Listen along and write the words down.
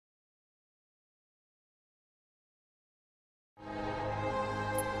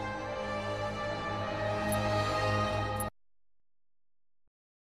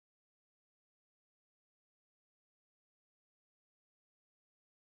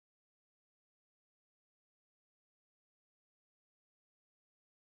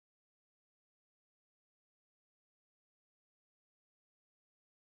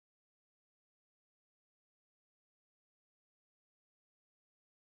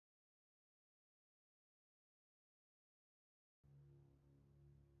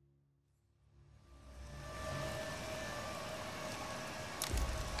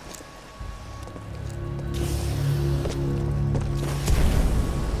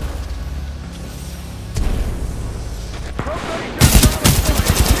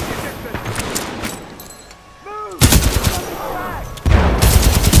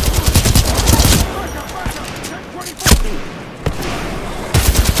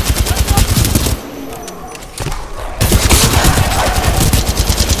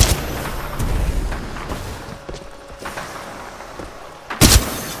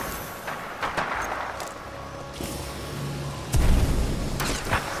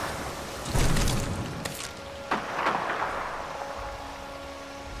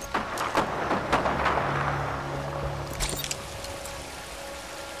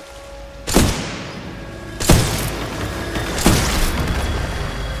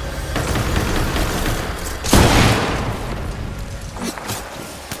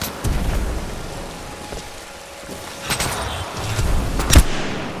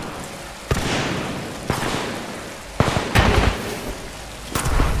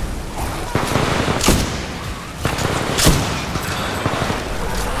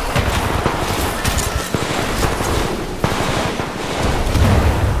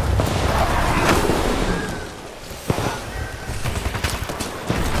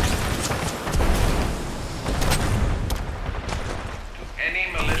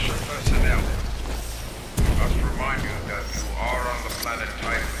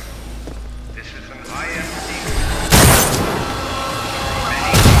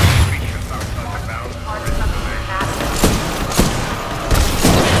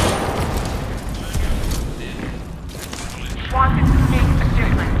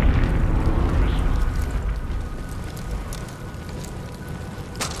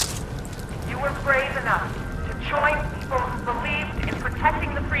brave enough to join people who believed in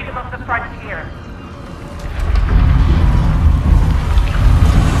protecting the freedom of the frontier.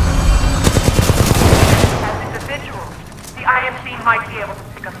 As individuals, the IMC might be able to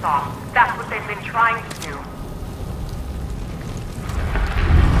pick us off. That's what they've been trying to do.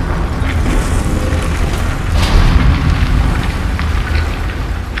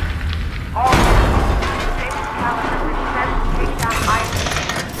 All James Calendar is sent to take down IMC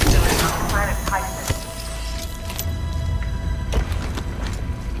facilities on the planet Titan.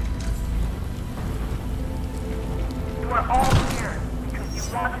 You are all here because you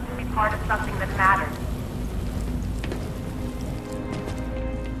wanted to be part of something that matters.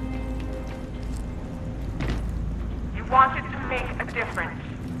 You wanted to make a difference.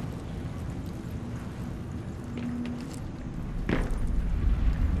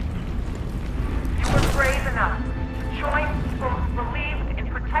 You were brave enough to join people who believed in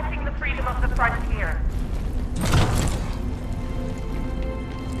protecting the freedom of the frontier.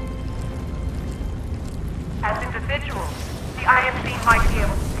 As individuals, the IMC might be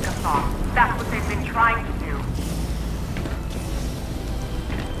able to pick us off. That's what they've been trying to do.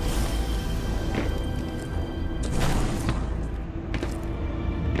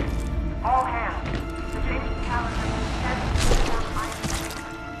 All hands. The James Calendar is sent to support IMC.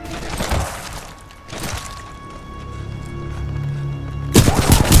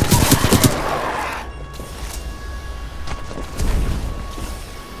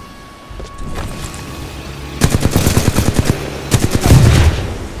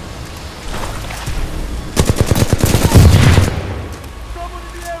 Someone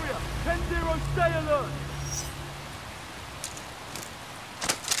in the area! 10-0, stay alert!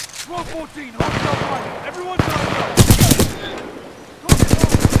 12-14, hostile fire! Everyone down low!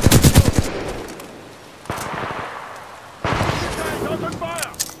 Open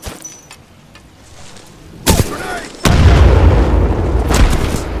fire! Grenade!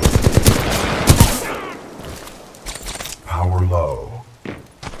 Power low.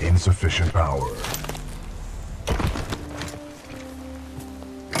 Insufficient power.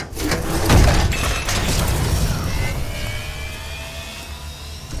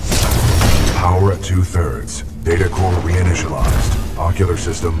 Power at 2/3. Data core reinitialized. Ocular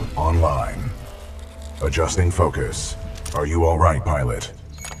system online. Adjusting focus. Are you all right, pilot?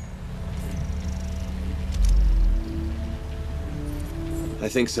 I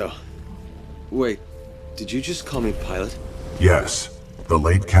think so. Wait, did you just call me pilot? Yes. The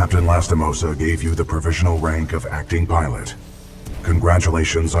late Captain Lastimosa gave you the provisional rank of acting pilot.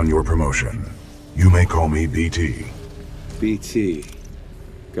 Congratulations on your promotion. You may call me BT. BT.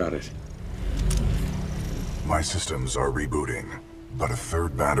 Got it. My systems are rebooting, but a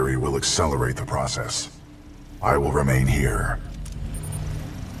third battery will accelerate the process. I will remain here.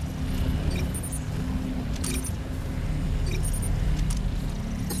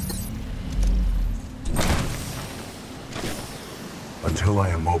 Until I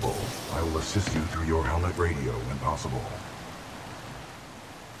am mobile, I will assist you through your helmet radio when possible.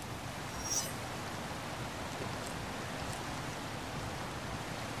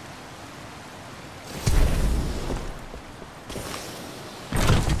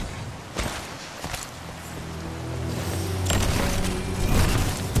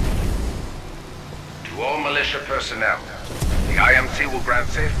 To all militia personnel, the IMC will grant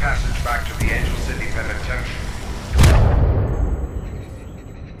safe passage back to the Angel City Penitentiary.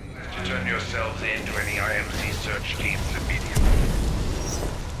 Turn yourselves in to any IMC search teams immediately.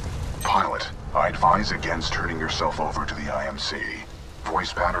 Pilot, I advise against turning yourself over to the IMC.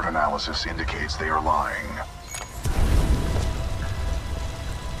 Voice pattern analysis indicates they are lying.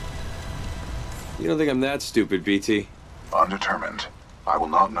 You don't think I'm that stupid, BT? Undetermined. I will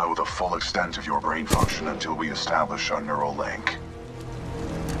not know the full extent of your brain function until we establish a neural link.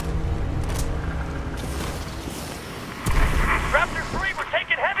 Raptor 3, we're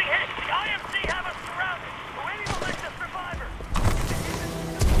taking heavy hits! The IMC have us surrounded! To any militia survivors!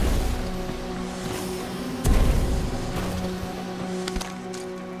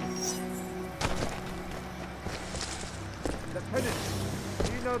 Lieutenant, do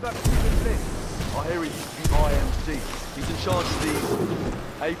you know about Stephen Lynn? I hear he's the IMC. He's in charge of these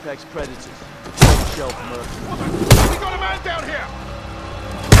Apex Predators. Shelf mercenaries. We got a man down here!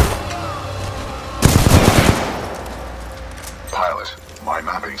 Pilot, my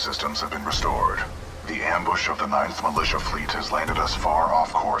mapping systems have been restored. The ambush of the 9th Militia Fleet has landed us far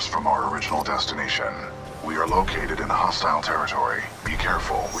off course from our original destination. We are located in hostile territory. Be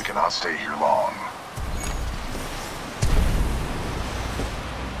careful, we cannot stay here long.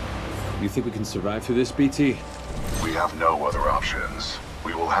 You think we can survive through this, BT? We have no other options.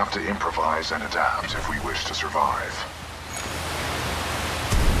 We will have to improvise and adapt if we wish to survive.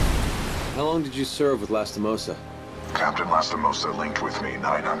 How long did you serve with Lastimosa? Captain Lastimosa linked with me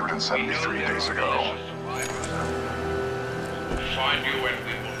 973 days ago. Find you and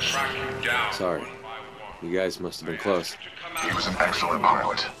we will track you down. Sorry. You guys must have been close. He was an excellent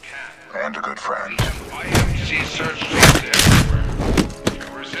pilot. And a good friend. IMC search teams everywhere. If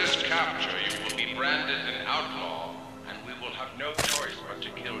you resist capture, you will be branded an outlaw, and we will have no choice but to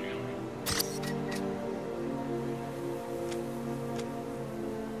kill you.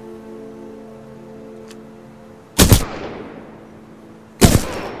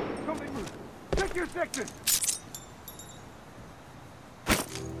 Something moved. Check your section.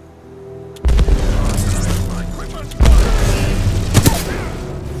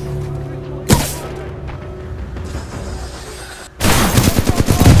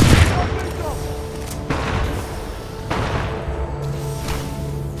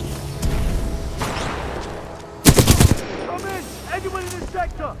 Come in! Anyone in this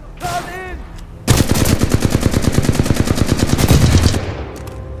sector! Come in!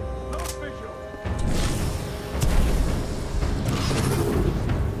 No visual.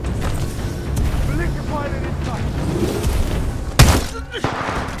 Militia pilot inside.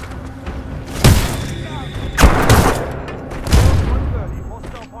 130,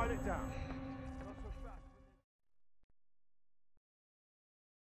 hostile pilot down. Not so fast.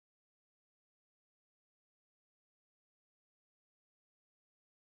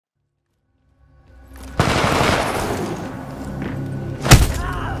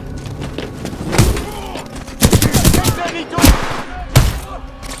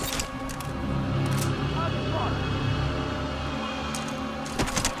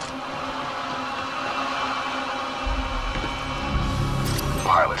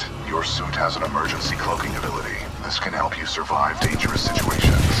 Pilot, your suit has an emergency cloaking ability. This can help you survive dangerous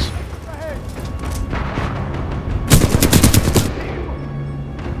situations.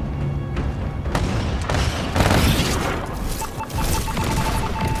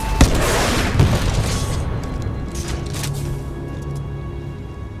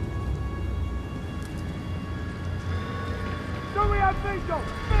 Do we have Bingo?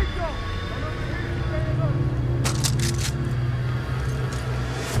 Bingo! I'm over here to stay alert.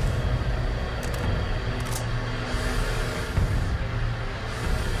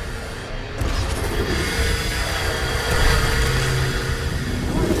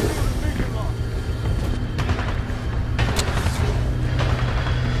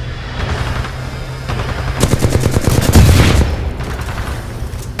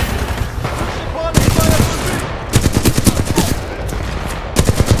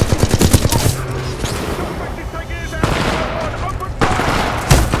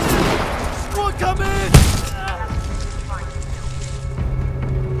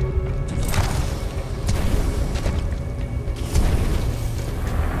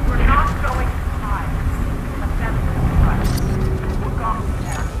 We're not going to hide. But that's the Look off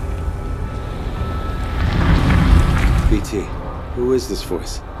there. BT, who is this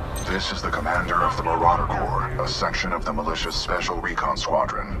voice? This is the commander of the Marauder Corps, a section of the Militia's Special Recon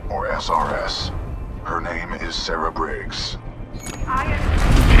Squadron, or SRS. Her name is Sarah Briggs.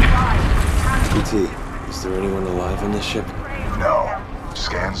 BT, is there anyone alive on this ship? No.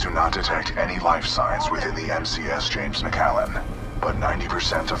 Scans do not detect any life signs within the MCS James McAllen, but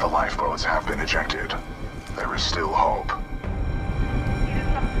 90% of the lifeboats have been ejected. There is still hope. It is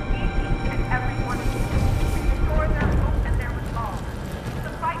up to me and everyone to restore their hope and their resolve. To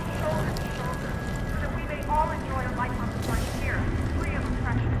fight shoulder to shoulder, so that we may all enjoy a life of frontier, free of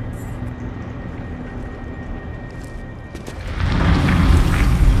oppression.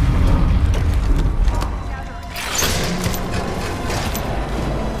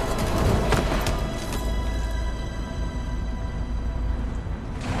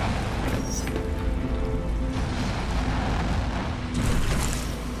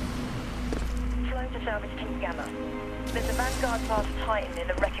 Salvage Team Gamma. There's a Vanguard-class Titan in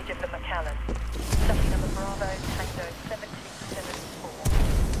the wreckage of the McAllen. Lucky number Bravo, Tango 7274.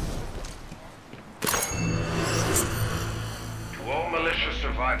 To all militia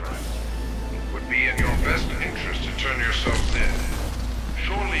survivors, it would be in your best interest to turn yourselves in.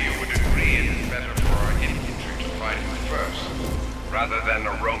 Surely you would agree it is better for our infantry to fight first, rather than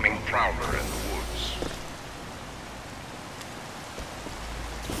a roaming prowler in the woods.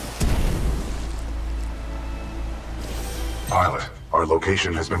 Pilot, our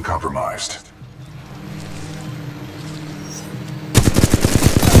location has been compromised.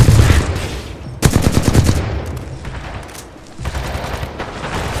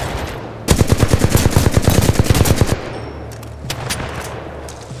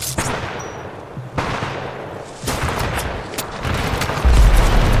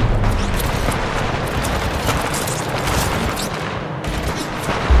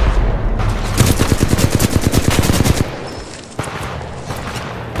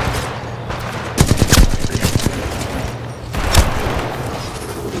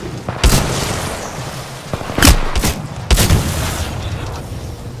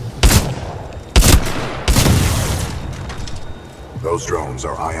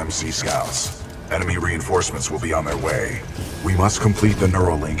 systems are IMC scouts. Enemy reinforcements will be on their way. We must complete the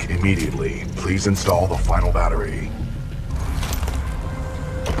Neuralink immediately. Please install the final battery.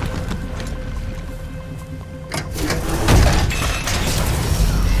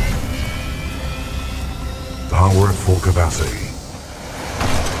 Power at full capacity.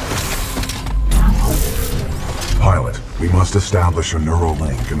 Pilot, we must establish a neural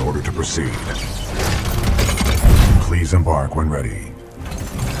link in order to proceed. Please embark when ready.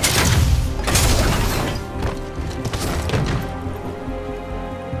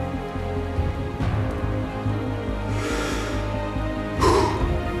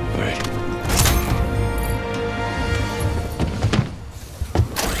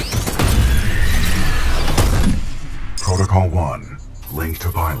 Protocol 1. Link to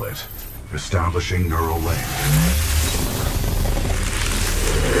pilot. Establishing neural link.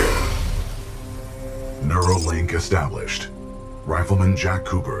 Neural link established. Rifleman Jack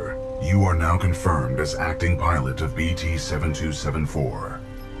Cooper, you are now confirmed as acting pilot of BT-7274.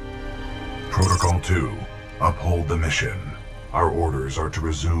 Protocol 2. Uphold the mission. Our orders are to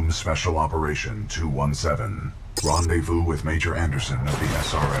resume Special Operation 217. Rendezvous with Major Anderson of the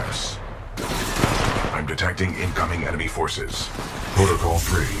SRS. I'm detecting incoming enemy forces. Protocol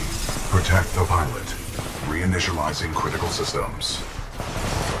 3. Protect the pilot. Reinitializing critical systems.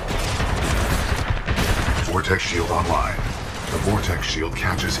 Vortex shield online. The Vortex shield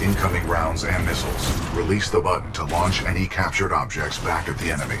catches incoming rounds and missiles. Release the button to launch any captured objects back at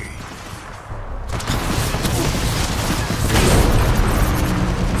the enemy.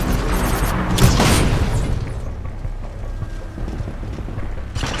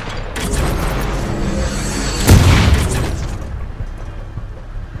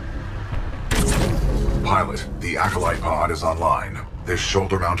 Pilot, the Acolyte pod is online. This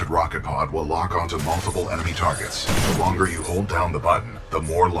shoulder-mounted rocket pod will lock onto multiple enemy targets. The longer you hold down the button, the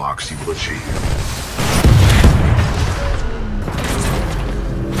more locks you will achieve.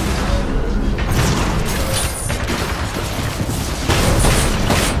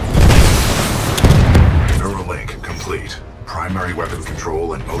 Neuralink complete. Primary weapon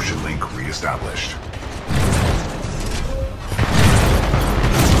control and motion link re-established.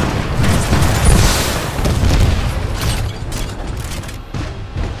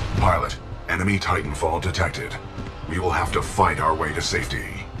 Pilot, enemy Titanfall detected. We will have to fight our way to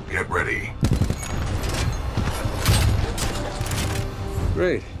safety. Get ready.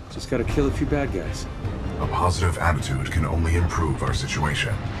 Great. Just gotta kill a few bad guys. A positive attitude can only improve our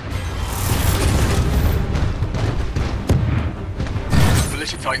situation.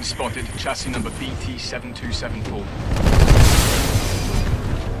 Militia Titan spotted, chassis number BT-7274.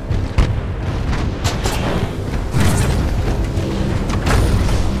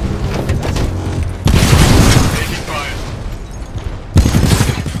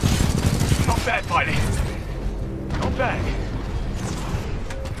 Not bad.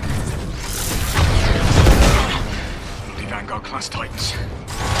 Bloody Vanguard class Titans.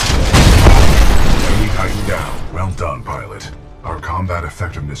 Enemy Titan down. Well done, pilot. Our combat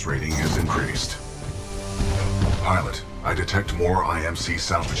effectiveness rating has increased. Pilot, I detect more IMC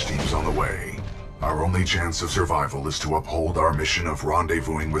salvage teams on the way. Our only chance of survival is to uphold our mission of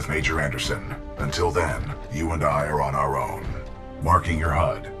rendezvousing with Major Anderson. Until then, you and I are on our own. Marking your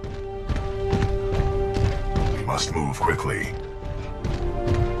HUD. Must move quickly.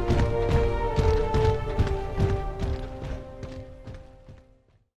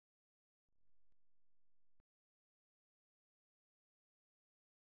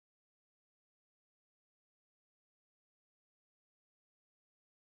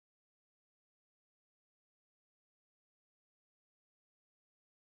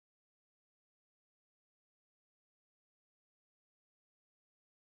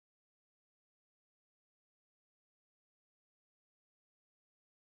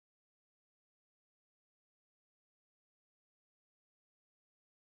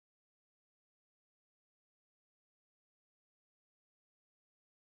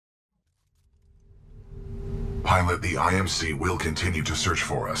 Pilot, the IMC will continue to search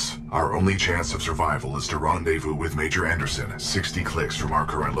for us. Our only chance of survival is to rendezvous with Major Anderson, 60 clicks from our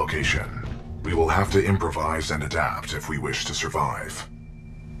current location. We will have to improvise and adapt if we wish to survive.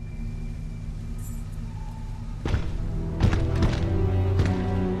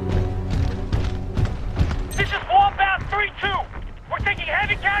 This is Wombat 3-2. We're taking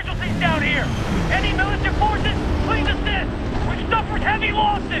heavy casualties down here. Any militia forces, please assist. We've suffered heavy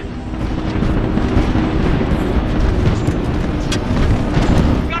losses.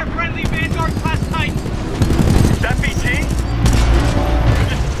 Got a friendly Vanguard class Titan. Is that BT?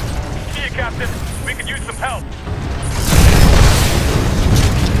 See you, Captain. We could use some help.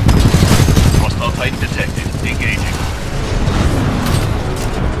 detected. Engaging.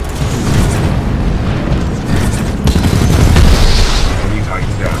 Enemy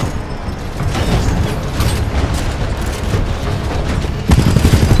Titan down.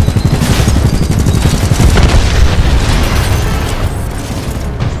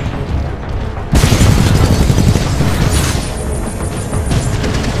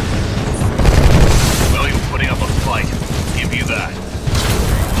 Well, you're putting up a fight. Give you that.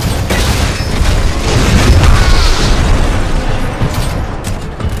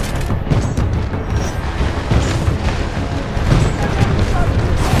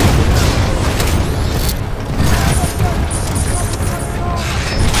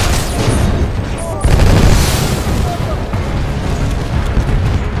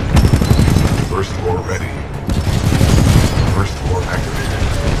 First floor ready. First floor activated.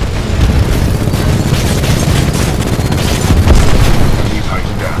 Enemy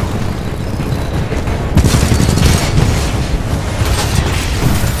Titan down.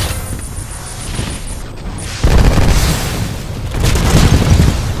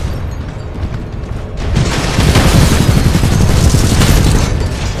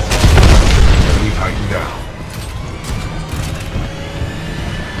 Enemy Titan down.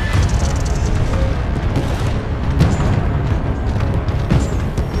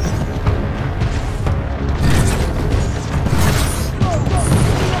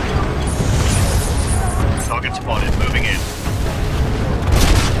 Target spotted. Moving in.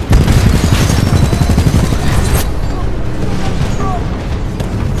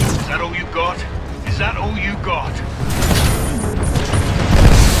 Is that all you got? Is that all you got?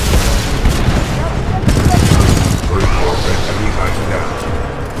 First floor ready. Enemy Titan down.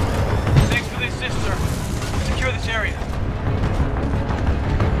 Thanks for the assist, sir. Secure this area.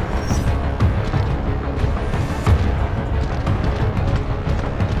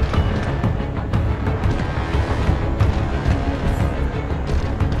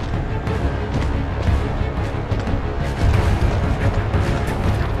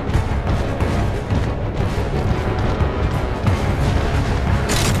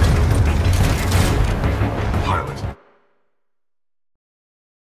 Pilot.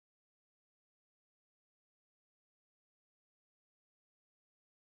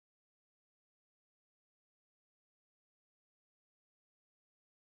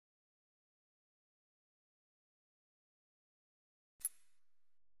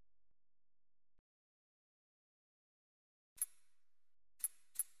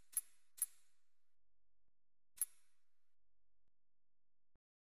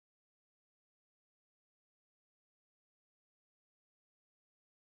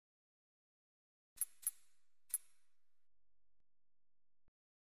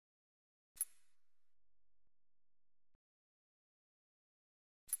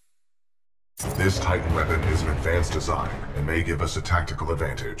 This Titan weapon is an advanced design and may give us a tactical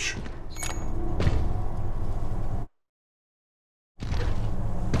advantage.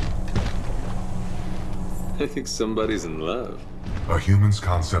 I think somebody's in love. A human's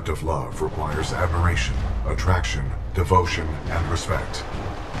concept of love requires admiration, attraction, devotion, and respect.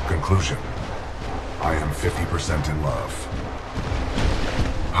 Conclusion. I am 50% in love.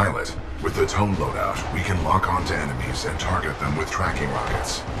 Pilot, with the tone loadout, we can lock onto enemies and target them with tracking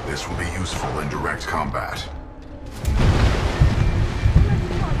rockets. This will be useful in direct combat.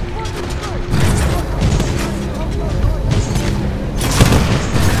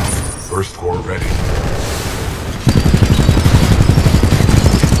 First floor ready.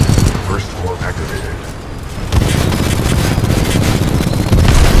 First floor activated.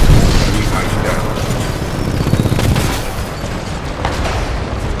 Enemy Titan down.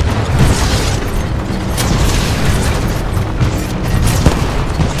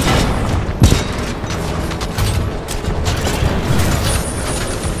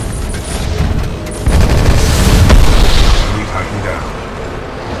 Enemy Titan down.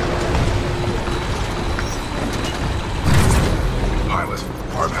 Pilot,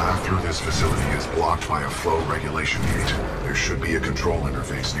 our path through this facility is blocked by a flow regulation gate. There should be a control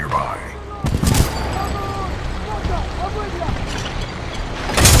interface nearby.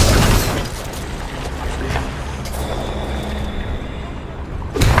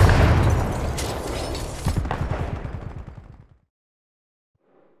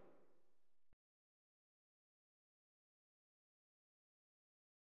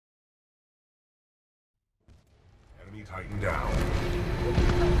 Enemy Titan down.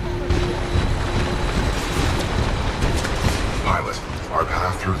 Pilot, our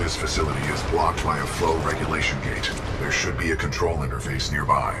path through this facility is blocked by a flow regulation gate. There should be a control interface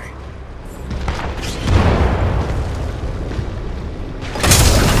nearby.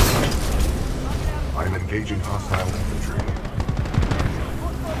 Engaging hostile infantry.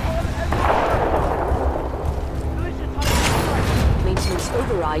 Maintenance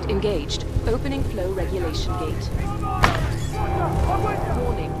override engaged. Opening flow regulation gate.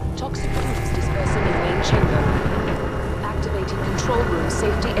 Warning. Toxic fumes dispersing in main chamber. Activating control room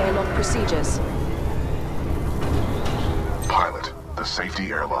safety airlock procedures. Pilot, the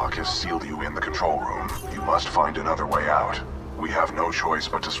safety airlock has sealed you in the control room. You must find another way out. We have no choice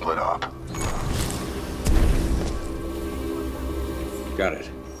but to split up. Got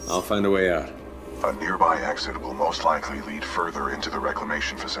it. I'll find a way out. A nearby exit will most likely lead further into the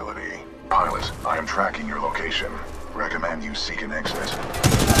reclamation facility. Pilot, I am tracking your location. Recommend you seek an exit.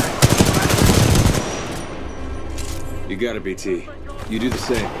 You got it, BT. You do the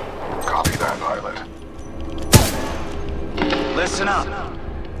same. Copy that, Pilot. Listen up.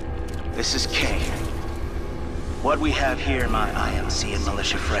 This is Kane. What we have here, my IMC and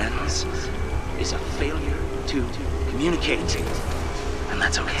militia friends, is a failure to communicate. And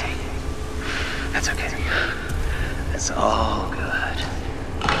that's okay. That's okay. It's all good.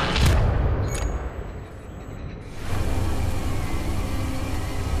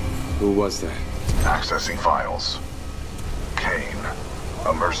 Who was that? Accessing files. Kane,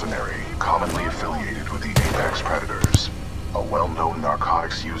 a mercenary commonly affiliated with the Apex Predators. A well-known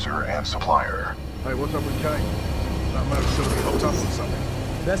narcotics user and supplier. Hey, what's up with Kane? That man should have been hooked up on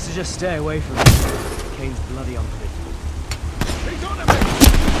something. Best to just stay away from him. Kane's bloody unpredictable. He's on him!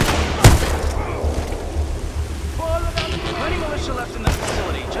 Plenty militia left in the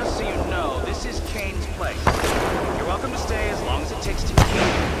facility, just so you know, this is Kane's place. You're welcome to stay as long as it takes to kill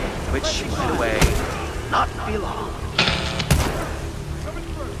you, which, by the way, not be long.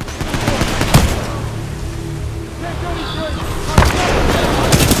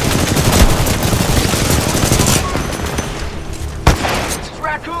 This is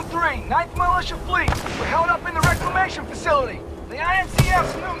Raccoon 3, 9th Militia Fleet. We're held up in the reclamation facility. The IMC have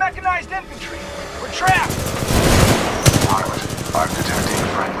some new mechanized infantry. We're trapped. Pilot, I'm detecting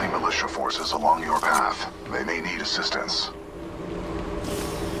friendly militia forces along your path. They may need assistance.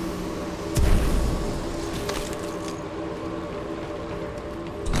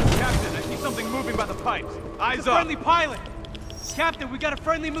 Captain, I see something moving by the pipes. Eyes up. Friendly pilot! Captain, we got a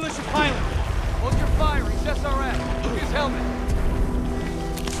friendly militia pilot. Hold your fire, he's SRS. Look at his helmet.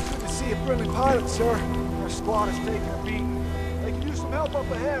 Good to see a friendly pilot, sir. Our squad is taking a beating. They can use some help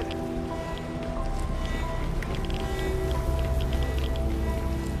up ahead.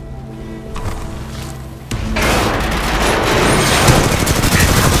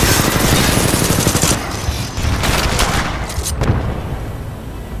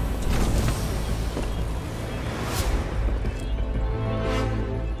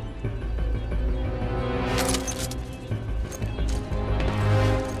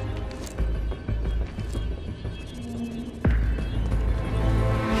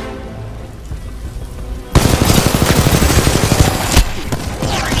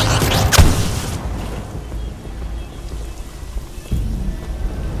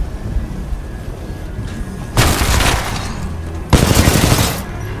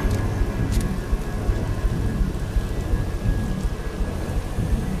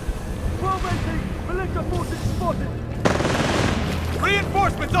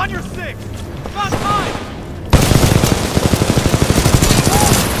 Reinforcements on your 6! About time!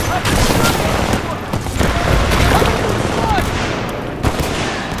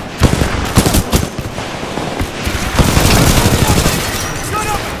 Shut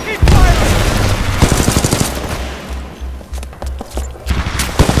up and keep firing!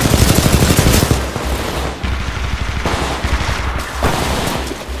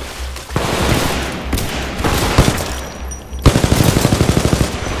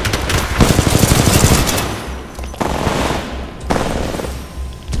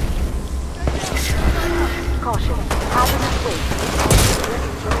 Caution. Hazardous waste.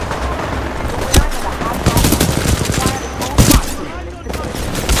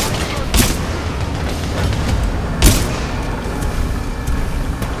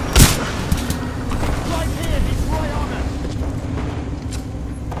 Right here, he's right on us!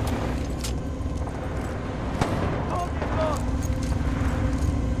 Target locked!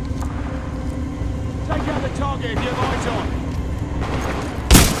 Take out the target if you have eyes on!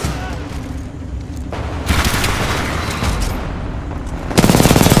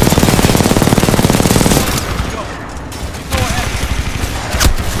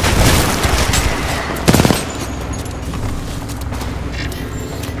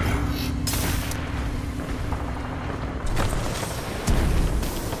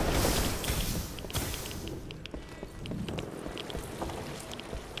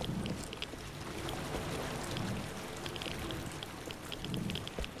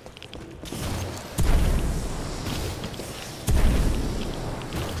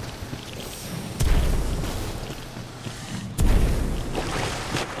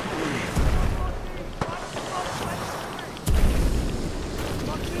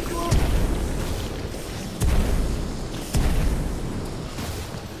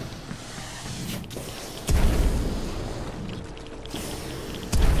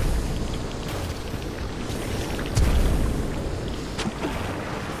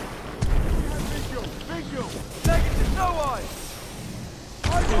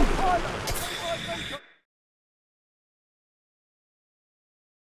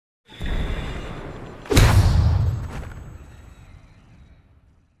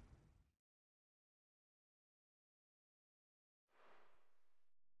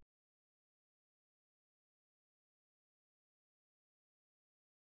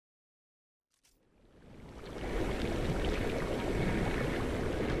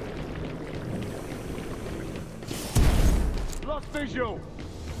 visual!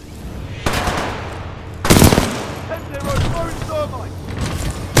 10-0, throwing thermite!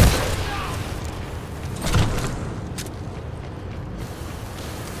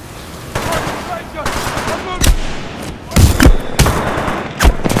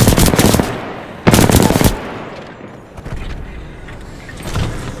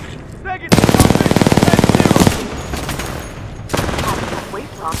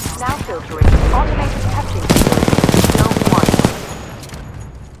 Now filtering. Automated testing facility. Zone 1.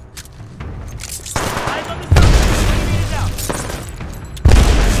 Eyes on the surface. Bringing it down.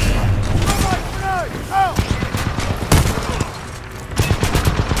 Out!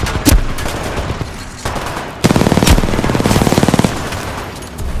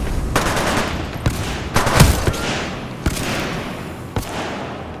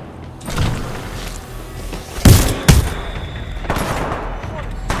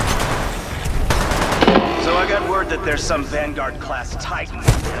 That there's some Vanguard-class Titan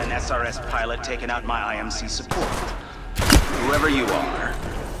and an SRS pilot taking out my IMC support. Whoever you are.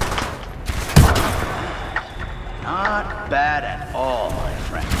 Not bad at all, my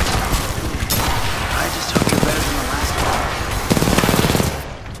friend. I just hope you're better than the last one.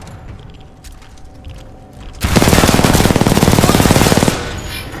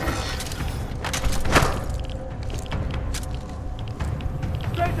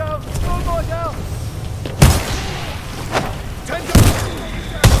 Stay down! Full boy down!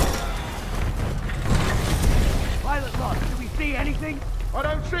 Pilot lost. Do we see anything? I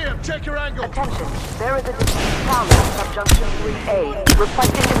don't see him. Check your angle. Attention. There is a disease found at subjunction 3A,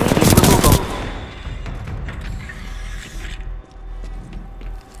 requesting immediate removal.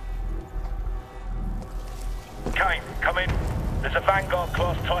 Kane, come in. There's a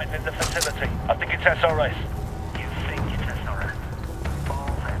Vanguard-class Titan in the facility. I think it's SRS. You think it's SRS?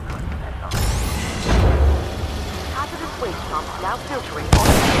 All SRS. Hazardous waste dumps now filtering all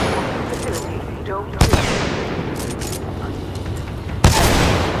the facility. Dome 2.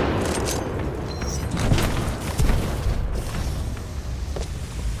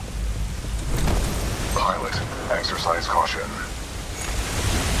 Pilot, exercise caution.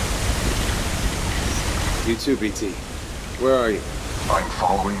 You too, BT. Where are you? I'm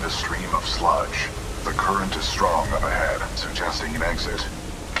following the stream of sludge. The current is strong up ahead, suggesting an exit.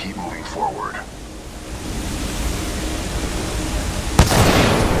 Keep moving forward.